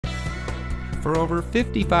For over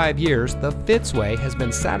 55 years, the Fitzway has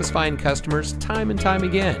been satisfying customers time and time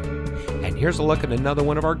again. And here's a look at another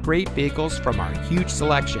one of our great vehicles from our huge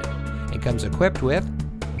selection. It comes equipped with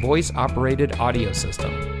voice-operated audio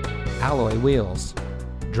system, alloy wheels,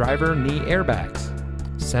 driver knee airbags,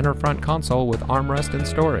 center front console with armrest and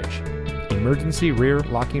storage, emergency rear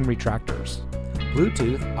locking retractors,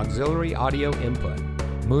 Bluetooth auxiliary audio input,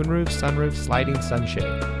 moonroof sunroof sliding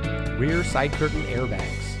sunshade, rear side curtain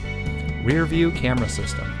airbags, rear view camera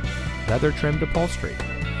system, leather trimmed upholstery,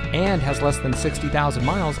 and has less than 60,000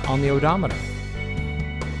 miles on the odometer.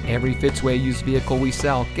 Every Fitzway used vehicle we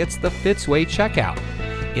sell gets the Fitzway checkout.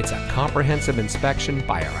 It's a comprehensive inspection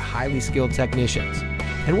by our highly skilled technicians,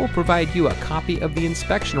 and we'll provide you a copy of the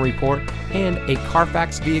inspection report and a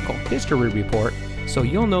Carfax vehicle history report so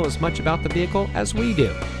you'll know as much about the vehicle as we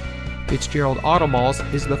do. Fitzgerald Auto Malls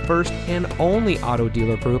is the first and only auto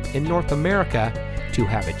dealer group in North America to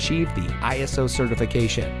have achieved the ISO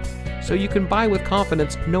certification, so you can buy with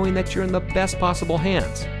confidence knowing that you're in the best possible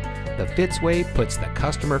hands. The Fitzway puts the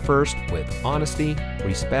customer first with honesty,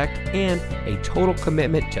 respect, and a total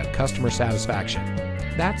commitment to customer satisfaction.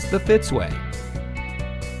 That's the Fitzway.